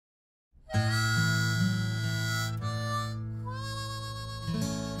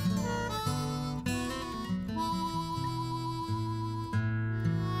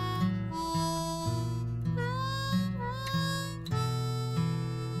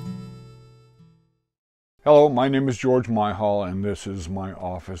Hello, my name is George Myhall, and this is my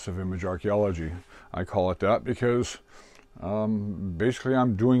Office of Image Archaeology. I call it that because basically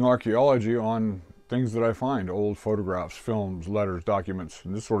I'm doing archaeology on things that I find, old photographs, films, letters, documents,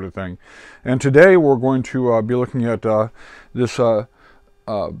 and this sort of thing. And today we're going to be looking at this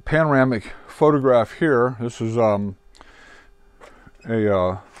panoramic photograph here. This is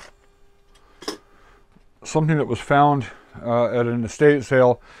something that was found at an estate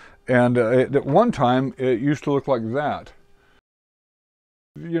sale. And at one time, it used to look like that.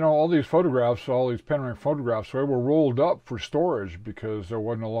 You know, all these photographs, all these panoramic photographs, they were rolled up for storage because there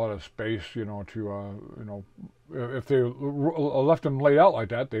wasn't a lot of space, if they left them laid out like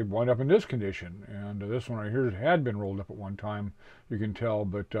that, they'd wind up in this condition. And this one right here had been rolled up at one time, you can tell,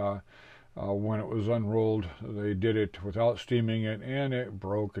 but when it was unrolled, they did it without steaming it, and it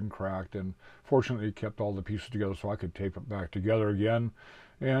broke and cracked, and fortunately it kept all the pieces together so I could tape it back together again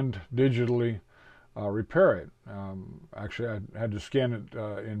and digitally repair it. Actually, I had to scan it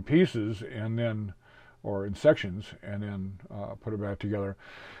in pieces and then, or in sections, and then put it back together.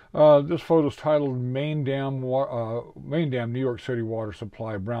 This photo is titled Main Dam, New York City Water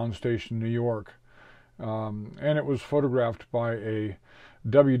Supply, Brown Station, New York. And it was photographed by a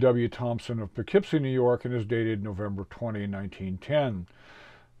W.W. Thompson of Poughkeepsie, New York, and is dated November 20, 1910.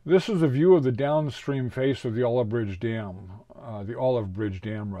 This is a view of the downstream face of the Olive Bridge Dam,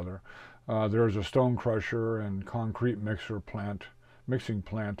 There's a stone crusher and concrete mixing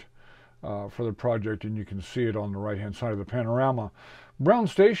plant for the project, and you can see it on the right-hand side of the panorama. Brown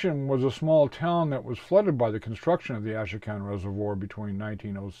Station was a small town that was flooded by the construction of the Ashokan Reservoir between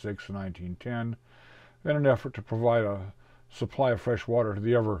 1906 and 1910 in an effort to provide a supply of fresh water to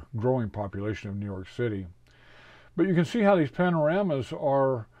the ever-growing population of New York City. But you can see how these panoramas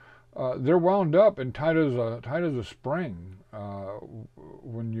are, they're wound up and tight as a spring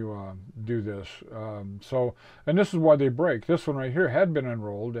when you do this. And this is why they break. This one right here had been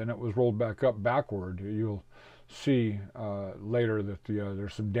unrolled, and it was rolled back up backward. You'll see later that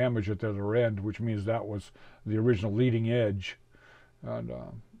there's some damage at the other end, which means that was the original leading edge. And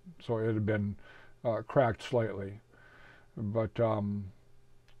so it had been cracked slightly. But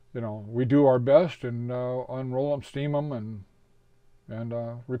we do our best and unroll them, steam them, and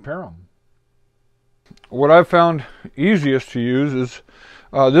repair them. What I've found easiest to use is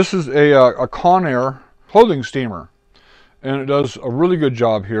this is a Conair clothing steamer, and it does a really good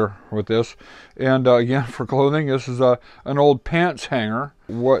job here with this. And again, for clothing, this is an old pants hanger.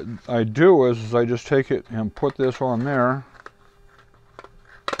 What I do is I just take it and put this on there.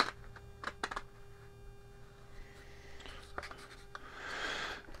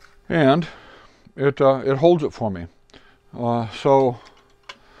 And it holds it for me. So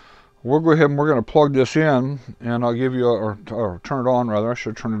we'll go ahead and we're going to plug this in, and I'll give you, or turn it on rather. I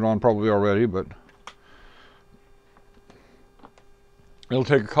should turn it on probably already, but it'll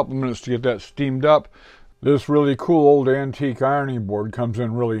take a couple minutes to get that steamed up. This really cool old antique ironing board comes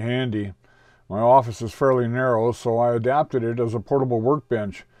in really handy. My office is fairly narrow, so I adapted it as a portable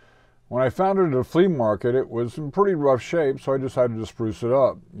workbench. When I found it at a flea market, it was in pretty rough shape, so I decided to spruce it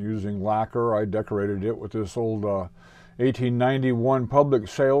up. Using lacquer, I decorated it with this old 1891 public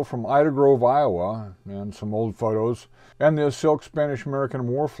sale from Ida Grove, Iowa, and some old photos, and this silk Spanish-American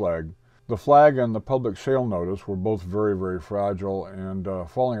war flag. The flag and the public sale notice were both very, very fragile and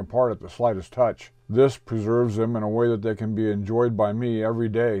falling apart at the slightest touch. This preserves them in a way that they can be enjoyed by me every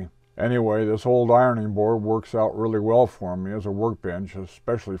day. Anyway, this old ironing board works out really well for me as a workbench,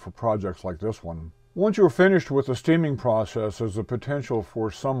 especially for projects like this one. Once you're finished with the steaming process, there's the potential for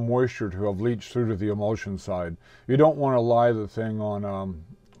some moisture to have leached through to the emulsion side. You don't want to lye the thing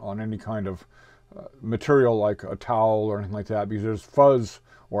on any kind of material like a towel or anything like that, because there's fuzz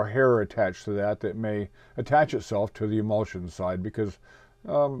or hair attached to that may attach itself to the emulsion side, because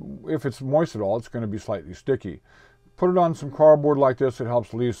if it's moist at all, it's going to be slightly sticky. Put it on some cardboard like this. It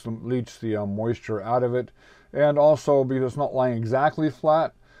helps leach the moisture out of it. And also, because it's not lying exactly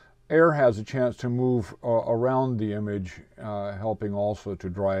flat, air has a chance to move around the image, helping also to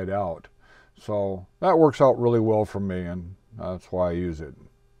dry it out. So that works out really well for me, and that's why I use it.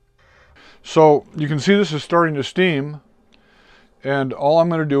 So you can see this is starting to steam. And all I'm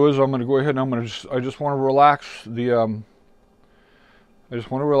going to do is I'm going to go ahead and I just want to relax the, I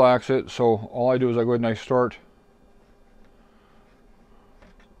just want to relax it. So all I do is I go ahead and I start.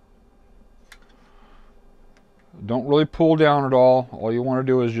 Don't really pull down at all. All you want to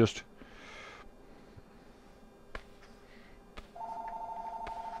do is just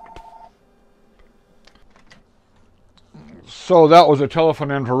so that was a telephone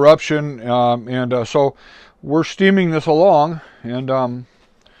interruption, so we're steaming this along, and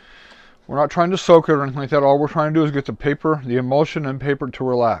We're not trying to soak it or anything like that. All we're trying to do is get the paper, the emulsion and paper to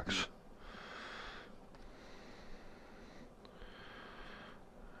relax.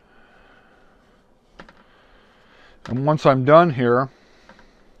 And once I'm done here,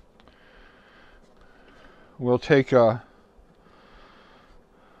 we'll take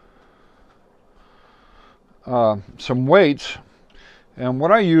some weights, and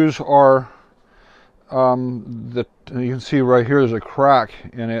what I use are you can see right here there's a crack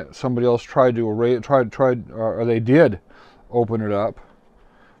in it. Somebody else tried to erase, or they did open it up,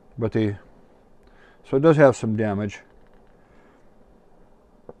 but so it does have some damage.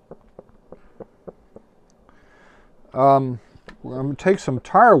 I'm going to take some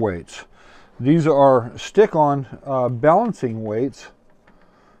tire weights. These are stick-on balancing weights,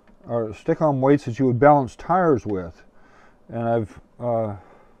 or stick-on weights that you would balance tires with. And I've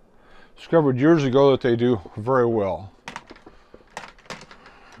discovered years ago that they do very well.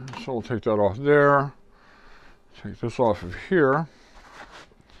 So we'll take that off there. Take this off of here.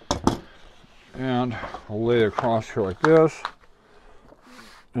 And I'll lay it across here like this.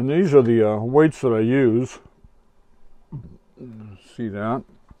 And these are the weights that I use. See that?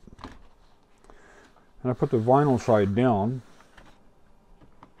 And I put the vinyl side down.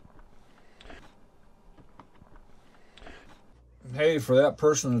 Hey, for that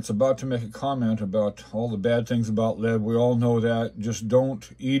person that's about to make a comment about all the bad things about lead, we all know that. Just don't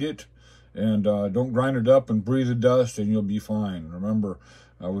eat it, and don't grind it up and breathe the dust, and you'll be fine. Remember,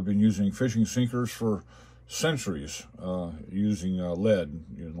 we've been using fishing sinkers for centuries using lead.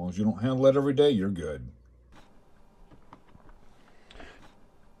 As long as you don't handle lead every day, you're good.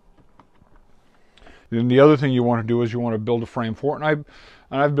 Then the other thing you want to do is you want to build a frame for it. And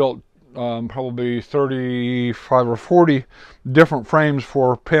I've built probably 35 or 40 different frames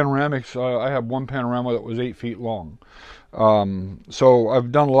for panoramics. I have one panorama that was 8 feet long. So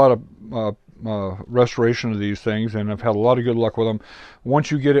I've done a lot of restoration of these things, and I've had a lot of good luck with them.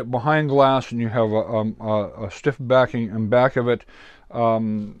 Once you get it behind glass and you have a stiff backing in back of it,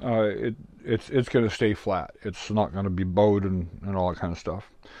 it's going to stay flat. It's not going to be bowed and all that kind of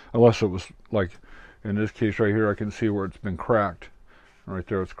stuff. Unless it was like, in this case right here, I can see where it's been cracked. Right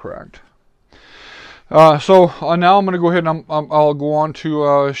there, it's cracked. So now I'm going to go ahead and I'll go on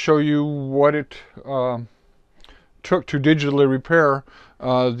to show you what it took to digitally repair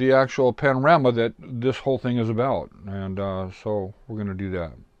the actual panorama that this whole thing is about. And so we're going to do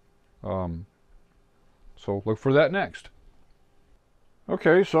that. So look for that next.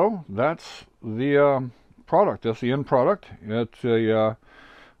 Okay, so that's the product. That's the end product. It's a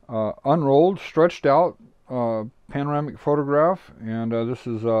unrolled, stretched out panoramic photograph, and this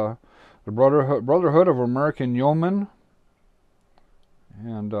is the Brotherhood of American Yeomen,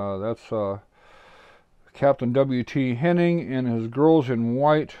 and that's Captain W.T. Henning and his Girls in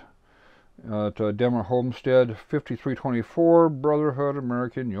White at Denver Homestead, 5324 Brotherhood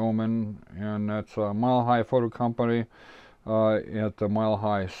American Yeomen, and that's Mile High Photo Company at the Mile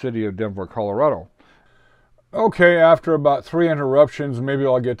High City of Denver, Colorado. Okay, after about 3 interruptions, maybe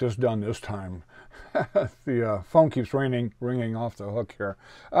I'll get this done this time. The phone keeps ringing off the hook here.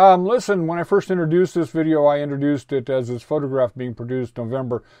 Listen, when I first introduced this video, I introduced it as this photograph being produced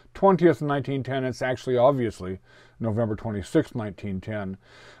November 20th, 1910. It's actually, obviously, November 26th, 1910.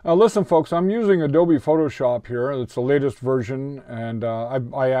 Listen, folks, I'm using Adobe Photoshop here. It's the latest version, and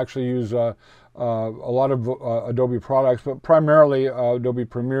I actually use a lot of Adobe products, but primarily Adobe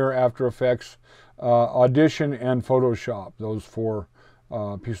Premiere, After Effects, Audition, and Photoshop, those 4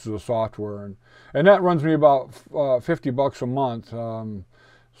 pieces of software, and that runs me about $50 a month.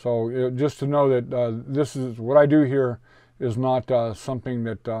 So just to know that this is what I do here is not something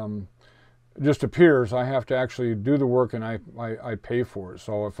that just appears. I have to actually do the work, and I pay for it.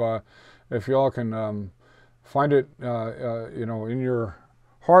 So if y'all can find it, you know, in your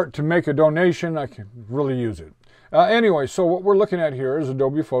heart to make a donation, I can really use it. Anyway, so what we're looking at here is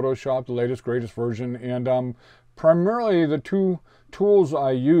Adobe Photoshop, the latest, greatest version, and primarily the 2 tools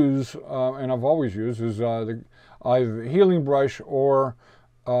I use, and I've always used, is either the healing brush or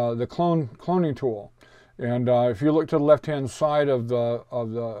the cloning tool. And if you look to the left-hand side of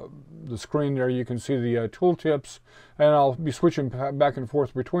the screen there, you can see the tool tips, and I'll be switching back and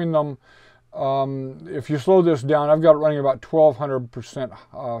forth between them. If you slow this down, I've got it running about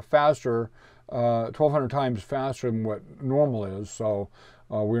 1,200% faster, 1,200 times faster than what normal is. So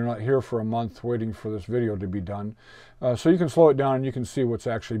we're not here for a month waiting for this video to be done. So you can slow it down and you can see what's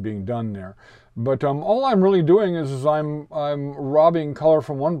actually being done there. But all I'm really doing is I'm robbing color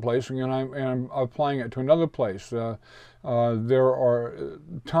from one place and I'm applying it to another place. There are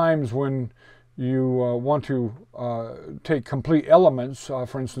times when you want to take complete elements.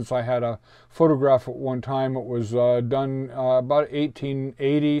 For instance, I had a photograph at one time. It was done about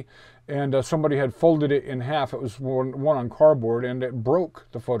 1880, and somebody had folded it in half. It was one on cardboard, and it broke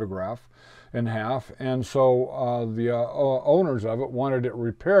the photograph in half, and so the owners of it wanted it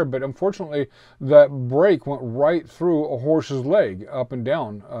repaired, but unfortunately that break went right through a horse's leg, up and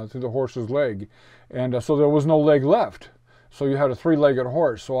down through the horse's leg, and so there was no leg left. So you had a three-legged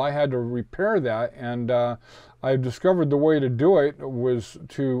horse. So I had to repair that, and I discovered the way to do it was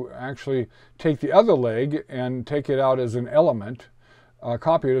to actually take the other leg and take it out as an element,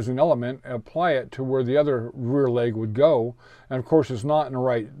 copy it as an element, apply it to where the other rear leg would go. And of course it's not in the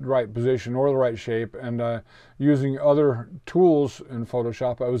right position or the right shape, and using other tools in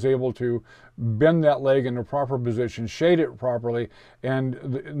Photoshop I was able to bend that leg in the proper position, shade it properly, and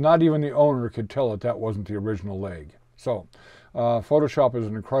not even the owner could tell that wasn't the original leg. So Photoshop is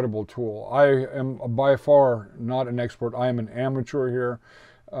an incredible tool. I am by far not an expert. I am an amateur here.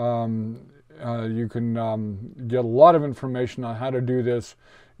 You can get a lot of information on how to do this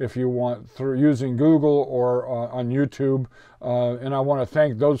if you want through using Google or on YouTube. And I want to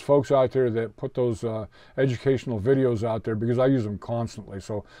thank those folks out there that put those educational videos out there, because I use them constantly.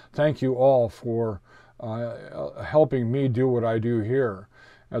 So thank you all for helping me do what I do here.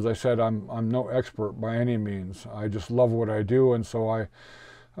 As I said, I'm no expert by any means. I just love what I do, and so I've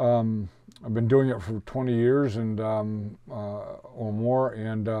been doing it for 20 years and or more,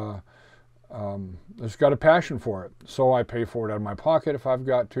 and just got a passion for it. So I pay for it out of my pocket if I've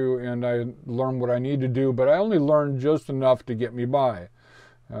got to, and I learn what I need to do, but I only learn just enough to get me by.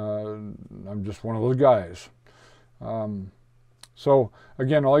 I'm just one of those guys. So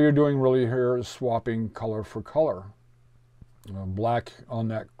again, all you're doing really here is swapping color for color. Black on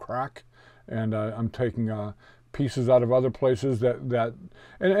that crack, and I'm taking pieces out of other places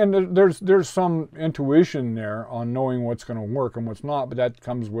and there's some intuition there on knowing what's going to work and what's not, but that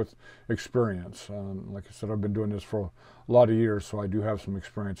comes with experience. Like I said, I've been doing this for a lot of years, so I do have some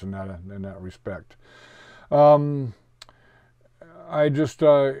experience in that respect. I just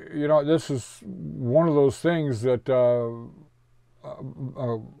you know, this is one of those things that I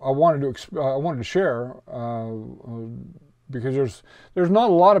wanted to share. Because there's not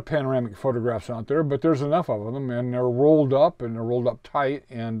a lot of panoramic photographs out there, but there's enough of them, and they're rolled up, and they're rolled up tight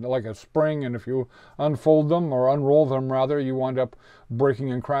and like a spring, and if you unfold them or unroll them rather, you wind up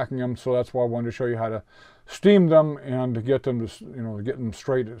breaking and cracking them. So that's why I wanted to show you how to steam them and to get them to, you know, get them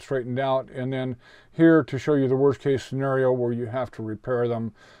straightened out, and then here to show you the worst case scenario where you have to repair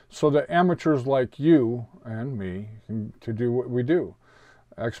them, so that amateurs like you and me can to do what we do.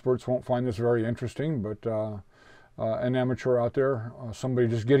 Experts won't find this very interesting, but an amateur out there, somebody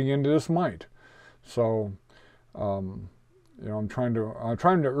just getting into this might. So, you know, I'm trying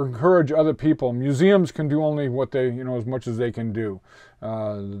to encourage other people. Museums can do only what they, you know, as much as they can do.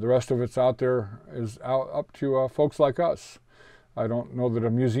 The rest of it's out there is up to folks like us. I don't know that a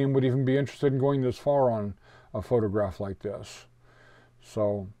museum would even be interested in going this far on a photograph like this.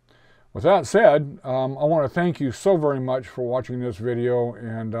 So, with that said, I want to thank you so very much for watching this video,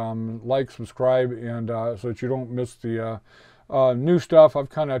 and like, subscribe, and so that you don't miss the new stuff. I've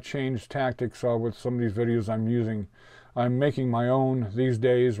kind of changed tactics with some of these videos I'm using. I'm making my own these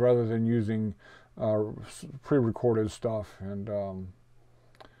days rather than using pre-recorded stuff, and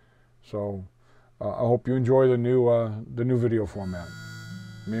so I hope you enjoy the new video format.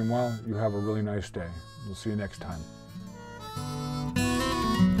 Meanwhile, you have a really nice day. We'll see you next time.